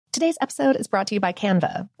Today's episode is brought to you by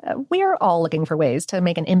Canva. We're all looking for ways to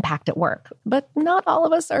make an impact at work, but not all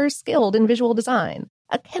of us are skilled in visual design.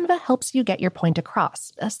 Canva helps you get your point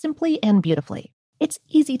across, simply and beautifully. It's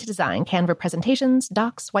easy to design Canva presentations,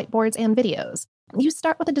 docs, whiteboards, and videos. You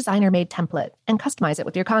start with a designer-made template and customize it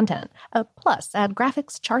with your content. Plus, add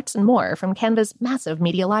graphics, charts, and more from Canva's massive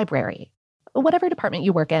media library. Whatever department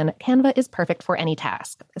you work in, Canva is perfect for any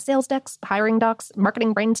task. Sales decks, hiring docs,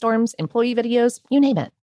 marketing brainstorms, employee videos, you name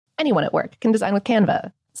it. Anyone at work can design with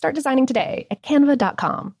Canva. Start designing today at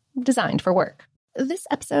canva.com. Designed for work. This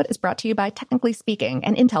episode is brought to you by Technically Speaking,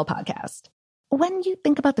 an Intel podcast. When you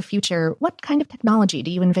think about the future, what kind of technology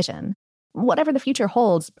do you envision? Whatever the future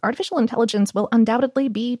holds, artificial intelligence will undoubtedly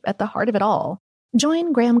be at the heart of it all.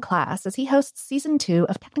 Join Graham Class as he hosts Season 2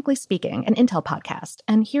 of Technically Speaking, an Intel podcast,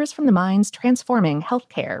 and hears from the minds transforming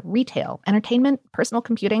healthcare, retail, entertainment, personal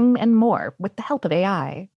computing, and more with the help of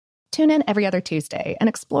AI. Tune in every other Tuesday and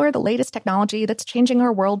explore the latest technology that's changing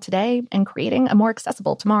our world today and creating a more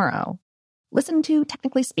accessible tomorrow. Listen to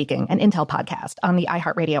Technically Speaking, an Intel podcast on the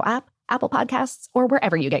iHeartRadio app, Apple Podcasts, or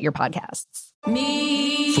wherever you get your podcasts.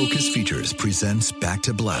 Focus Features presents Back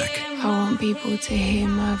to Black. I want people to hear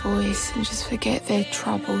my voice and just forget their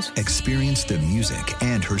troubles. Experience the music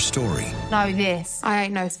and her story. Know this, I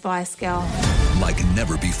ain't no Spice Girl. Like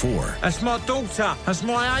never before. That's my daughter. That's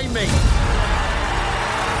my Amy.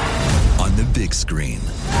 On the big screen.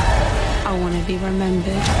 I want to be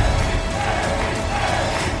remembered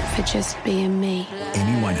for just being me.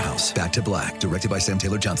 Amy Winehouse, Back to Black, directed by Sam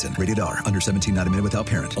Taylor Johnson. Rated R, under 17, not a minute without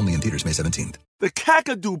parent. Only in theaters May 17th. The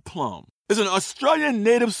Kakadu plum is an Australian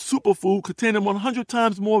native superfood containing 100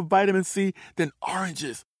 times more vitamin C than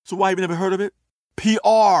oranges. So why have you never heard of it?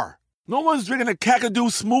 PR. No one's drinking a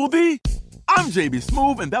Kakadu smoothie? I'm JB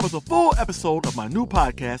Smoove, and that was a full episode of my new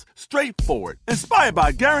podcast, Straightforward, inspired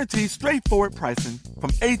by guaranteed straightforward pricing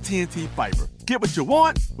from AT&T Fiber. Get what you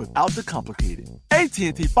want without the complicated.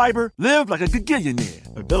 AT&T Fiber, live like a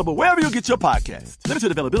gigillionaire. Available wherever you get your podcasts.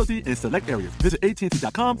 Limited availability in select areas. Visit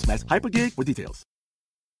AT&T.com/hypergig for details.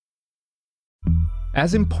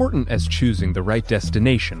 As important as choosing the right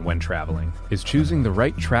destination when traveling is choosing the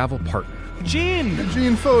right travel partner. Gene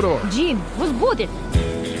Fodor. Gene, was good.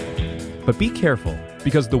 But be careful,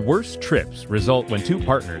 because the worst trips result when two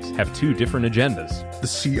partners have two different agendas. The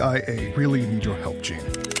CIA really need your help, Gene.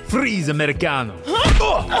 Freeze, Americano.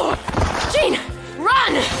 Gene,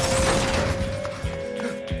 run!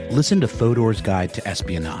 Listen to Fodor's Guide to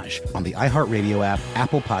Espionage on the iHeartRadio app,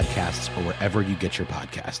 Apple Podcasts, or wherever you get your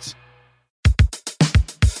podcasts.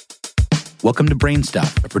 Welcome to Brain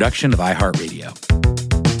Stuff, a production of iHeartRadio.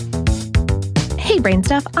 Hey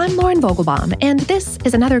Brainstuff, I'm Lauren Vogelbaum, and this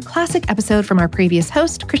is another classic episode from our previous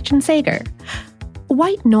host, Christian Sager.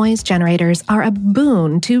 White noise generators are a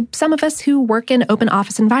boon to some of us who work in open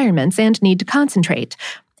office environments and need to concentrate,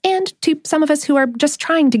 and to some of us who are just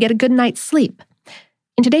trying to get a good night's sleep.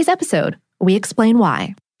 In today's episode, we explain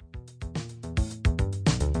why.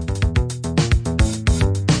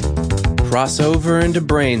 Cross over into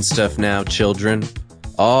Brain Stuff now, children.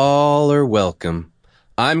 All are welcome.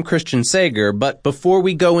 I'm Christian Sager, but before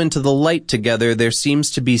we go into the light together, there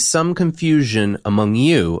seems to be some confusion among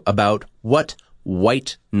you about what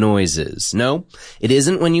white noise is. No, it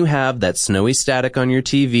isn't when you have that snowy static on your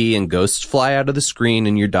TV and ghosts fly out of the screen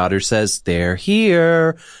and your daughter says, "They're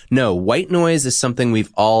here." No, white noise is something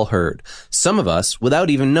we've all heard, some of us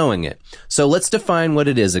without even knowing it. So let's define what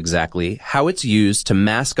it is exactly, how it's used to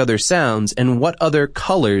mask other sounds, and what other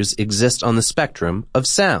colors exist on the spectrum of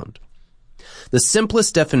sound. The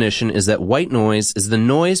simplest definition is that white noise is the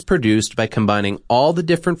noise produced by combining all the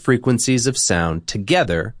different frequencies of sound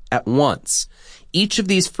together at once. Each of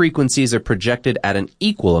these frequencies are projected at an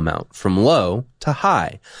equal amount, from low to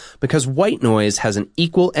high. Because white noise has an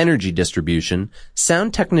equal energy distribution,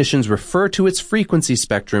 sound technicians refer to its frequency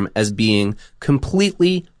spectrum as being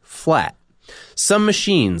completely flat. Some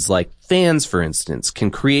machines, like fans for instance,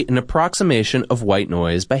 can create an approximation of white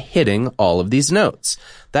noise by hitting all of these notes.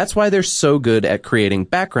 That's why they're so good at creating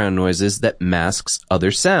background noises that masks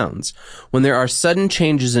other sounds. When there are sudden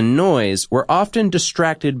changes in noise, we're often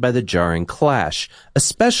distracted by the jarring clash,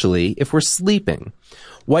 especially if we're sleeping.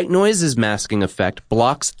 White noise's masking effect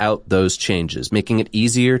blocks out those changes, making it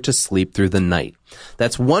easier to sleep through the night.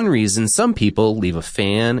 That's one reason some people leave a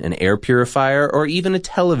fan, an air purifier, or even a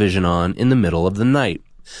television on in the middle of the night.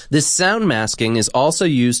 This sound masking is also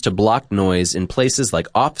used to block noise in places like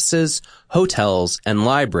offices, hotels, and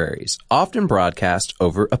libraries, often broadcast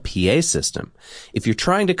over a PA system. If you're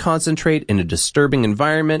trying to concentrate in a disturbing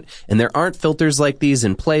environment and there aren't filters like these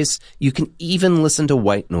in place, you can even listen to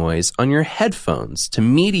white noise on your headphones to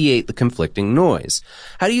mediate the conflicting noise.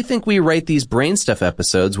 How do you think we write these Brain Stuff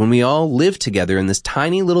episodes when we all live together in this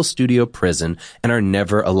tiny little studio prison and are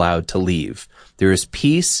never allowed to leave? There is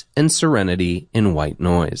peace and serenity in white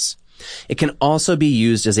noise. It can also be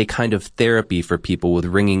used as a kind of therapy for people with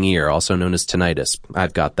ringing ear, also known as tinnitus.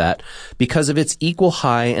 I've got that, because of its equal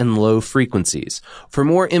high and low frequencies. For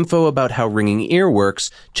more info about how ringing ear works,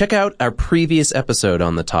 check out our previous episode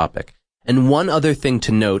on the topic. And one other thing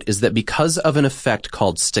to note is that because of an effect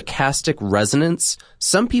called stochastic resonance,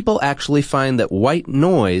 some people actually find that white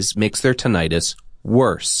noise makes their tinnitus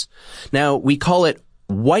worse. Now, we call it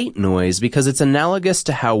white noise because it's analogous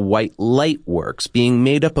to how white light works, being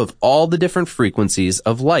made up of all the different frequencies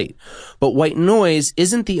of light. But white noise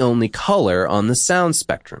isn't the only color on the sound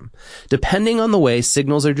spectrum. Depending on the way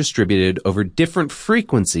signals are distributed over different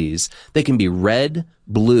frequencies, they can be red,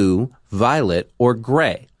 blue, violet, or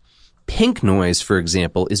gray. Pink noise, for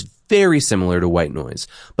example, is very similar to white noise,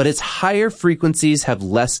 but its higher frequencies have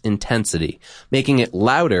less intensity, making it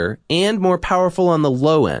louder and more powerful on the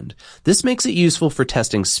low end. This makes it useful for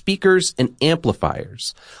testing speakers and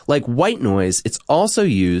amplifiers. Like white noise, it's also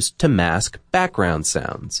used to mask background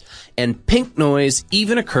sounds. And pink noise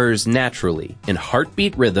even occurs naturally in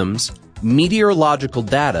heartbeat rhythms, meteorological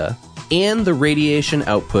data, and the radiation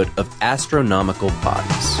output of astronomical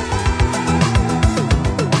bodies.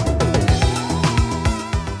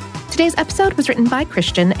 Today's episode was written by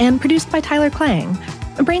Christian and produced by Tyler Klang.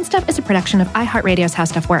 Brain Stuff is a production of iHeartRadio's How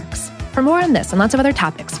Stuff Works. For more on this and lots of other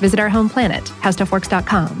topics, visit our home planet,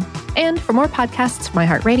 howstuffworks.com. And for more podcasts from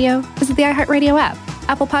iHeartRadio, visit the iHeartRadio app,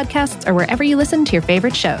 Apple Podcasts, or wherever you listen to your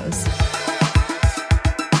favorite shows.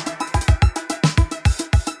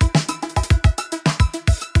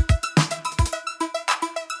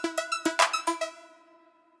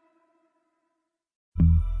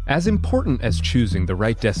 As important as choosing the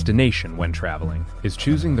right destination when traveling is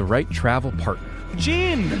choosing the right travel partner.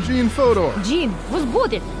 Gene Fodor. Gene, was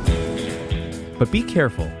будет? But be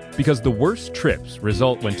careful, because the worst trips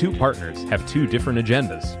result when two partners have two different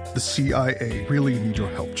agendas. The CIA really need your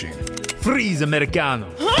help, Gene. Freeze, Americano!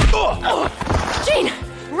 Gene,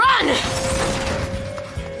 run!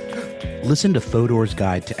 Listen to Fodor's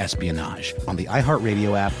Guide to Espionage on the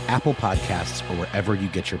iHeartRadio app, Apple Podcasts, or wherever you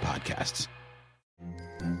get your podcasts.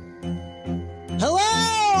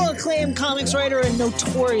 Hello, acclaimed comics writer and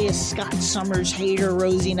notorious Scott Summers hater,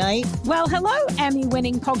 Rosie Knight. Well, hello,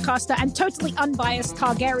 Emmy-winning podcaster and totally unbiased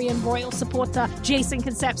Targaryen royal supporter, Jason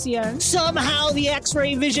Concepcion. Somehow the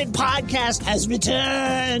X-Ray Vision podcast has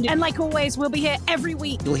returned. And like always, we'll be here every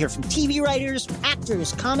week. You'll hear from TV writers,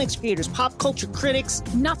 actors, comics creators, pop culture critics.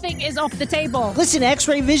 Nothing is off the table. Listen to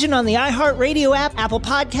X-Ray Vision on the iHeartRadio app, Apple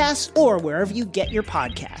Podcasts, or wherever you get your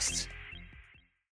podcasts.